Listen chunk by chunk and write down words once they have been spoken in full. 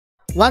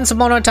Once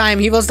upon a time,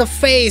 he was the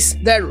face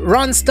that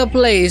runs the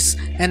place,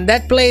 and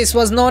that place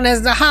was known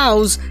as the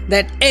house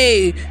that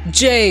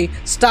AJ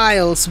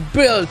Styles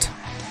built.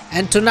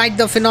 And tonight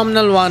the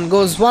phenomenal one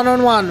goes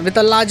one-on-one with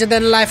a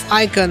larger-than-life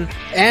icon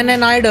and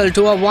an idol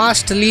to a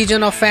vast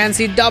legion of fans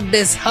he dubbed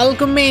as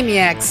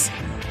Hulkamaniacs,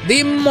 the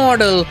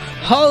immortal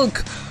Hulk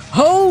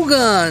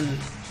Hogan.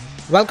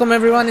 Welcome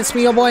everyone, it's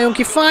me your boy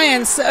Unky5,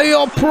 and say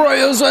your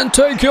prayers and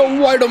take your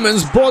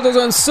vitamins, brothers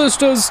and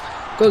sisters,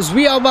 because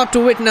we are about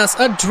to witness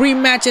a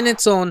dream match in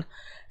its own.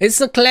 It's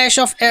the clash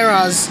of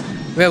eras,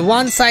 where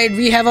one side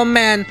we have a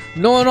man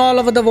known all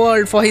over the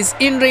world for his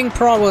in-ring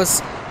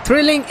prowess,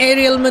 thrilling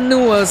aerial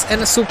maneuvers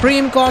and a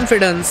supreme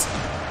confidence,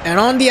 and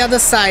on the other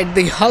side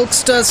the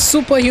Hulkster's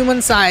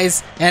superhuman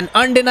size and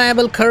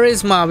undeniable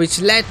charisma,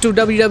 which led to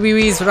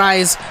WWE's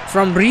rise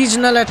from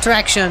regional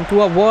attraction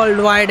to a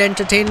worldwide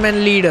entertainment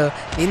leader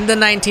in the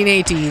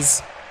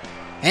 1980s.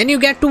 And you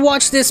get to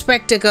watch this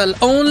spectacle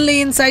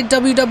only inside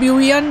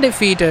WWE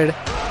Undefeated.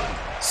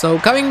 So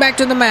coming back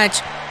to the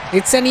match,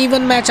 it's an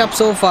even matchup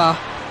so far,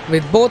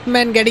 with both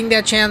men getting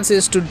their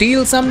chances to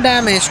deal some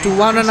damage to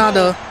one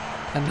another.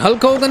 And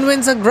Hulk Hogan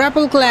wins a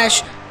grapple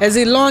clash as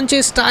he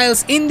launches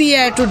Styles in the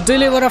air to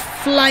deliver a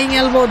flying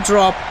elbow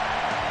drop.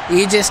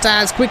 AJ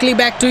Styles quickly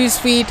back to his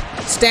feet,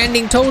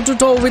 standing toe to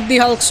toe with the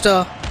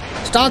Hulkster.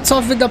 Starts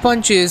off with the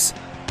punches,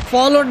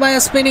 followed by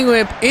a spinning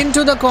whip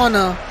into the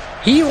corner.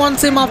 He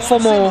wants him up for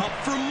more.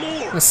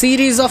 A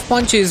series of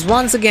punches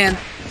once again,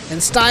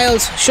 and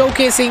Styles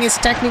showcasing his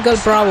technical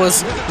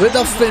prowess with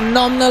a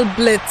phenomenal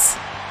blitz.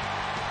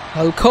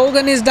 Hulk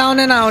Hogan is down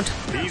and out.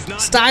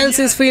 Styles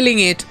is feeling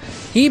it.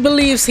 He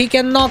believes he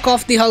can knock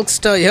off the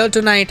Hulkster here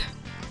tonight.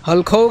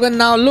 Hulk Hogan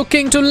now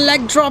looking to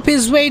leg drop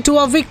his way to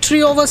a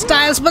victory over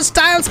Styles, but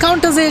Styles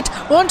counters it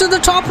onto the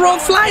top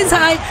rope, flies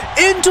high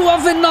into a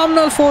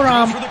phenomenal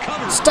forearm.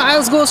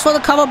 Styles goes for the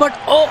cover, but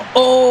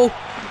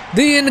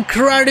the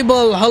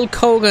incredible Hulk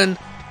Hogan.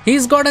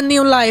 He's got a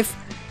new life.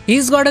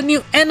 He's got a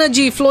new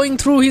energy flowing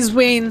through his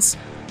veins,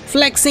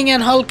 flexing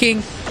and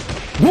hulking.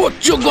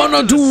 What you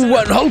gonna do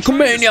when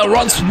Hulkamania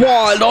runs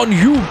wild on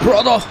you,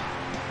 brother?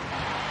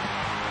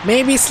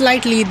 Maybe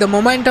slightly, the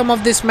momentum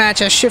of this match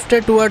has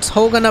shifted towards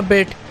Hogan a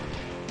bit.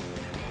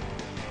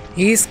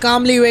 He is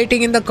calmly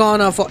waiting in the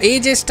corner for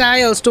AJ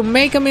Styles to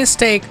make a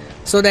mistake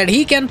so that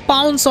he can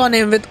pounce on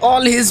him with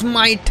all his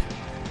might.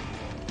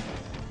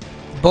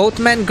 Both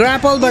men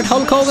grapple, but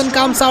Hulk Hogan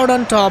comes out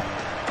on top.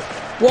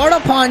 What a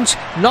punch!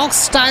 Knocks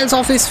Styles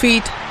off his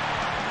feet.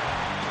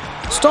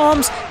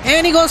 Storms,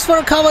 and he goes for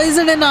a cover. Is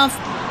it enough?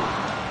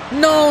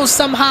 No,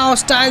 somehow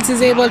Styles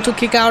is able to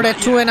kick out at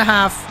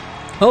 2.5.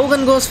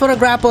 Hogan goes for a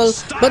grapple,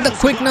 but the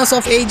quickness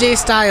of AJ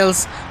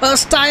Styles, a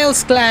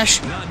Styles clash,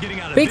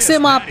 picks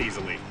him up,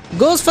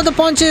 goes for the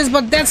punches,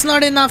 but that's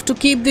not enough to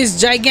keep this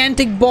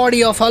gigantic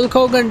body of Hulk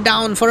Hogan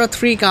down for a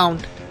 3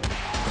 count.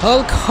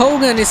 Hulk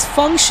Hogan is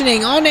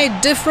functioning on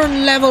a different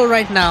level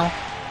right now.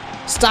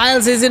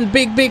 Styles is in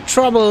big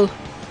trouble.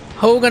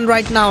 Hogan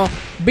right now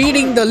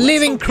beating the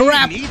living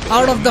crap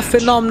out of the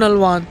phenomenal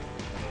one.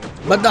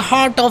 But the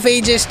heart of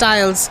AJ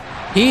Styles,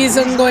 he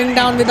isn't going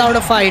down without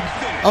a fight.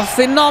 A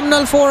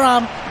phenomenal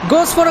forearm,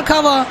 goes for a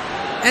cover,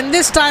 and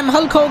this time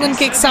Hulk Hogan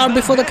kicks out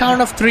before the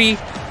count of 3.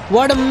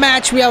 What a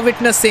match we are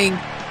witnessing.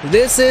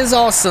 This is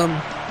awesome.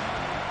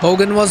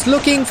 Hogan was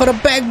looking for a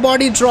back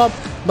body drop,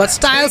 but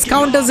Styles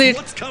counters it,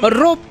 a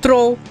rope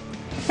throw,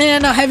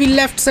 and a heavy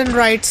lefts and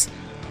rights.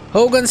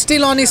 Hogan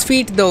still on his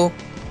feet though.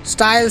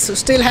 Styles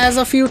still has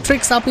a few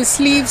tricks up his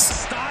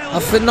sleeves.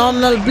 A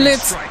phenomenal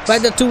blitz by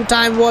the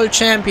 2-time world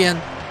champion.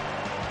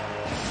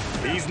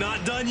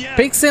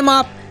 Picks him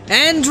up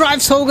and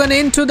drives Hogan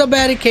into the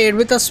barricade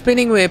with a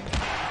spinning whip.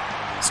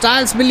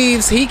 Styles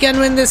believes he can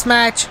win this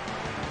match.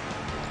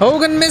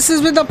 Hogan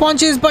misses with the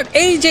punches, but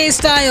AJ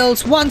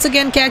Styles once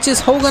again catches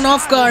Hogan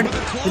off guard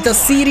with a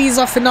series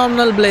of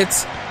phenomenal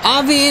blitz.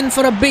 Are we in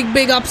for a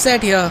big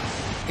upset here?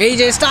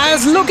 AJ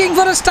Styles looking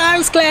for a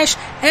Styles clash,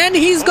 and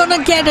he's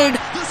gonna get it.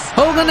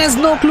 Hogan has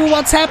no clue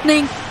what's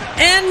happening,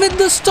 and with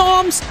the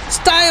storms,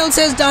 Styles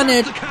has done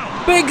it.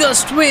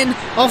 Biggest win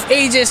of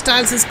AJ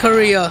Styles'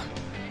 career.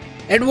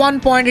 At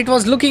one point it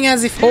was looking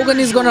as if Hogan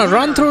is gonna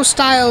run through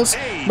Styles,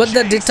 but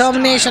the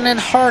determination and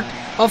heart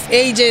of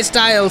AJ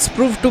Styles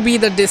proved to be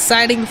the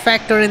deciding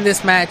factor in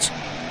this match.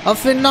 A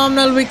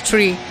phenomenal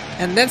victory,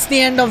 and that's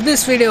the end of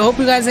this video. Hope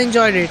you guys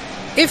enjoyed it.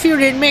 If you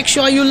did, make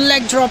sure you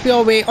leg drop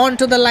your way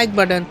onto the like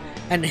button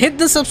and hit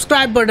the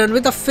subscribe button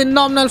with a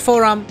phenomenal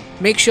forearm.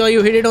 Make sure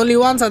you hit it only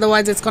once,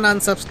 otherwise it's gonna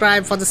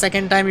unsubscribe for the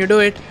second time you do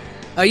it.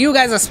 You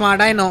guys are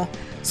smart, I know.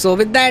 So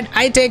with that,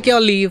 I take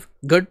your leave.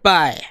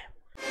 Goodbye.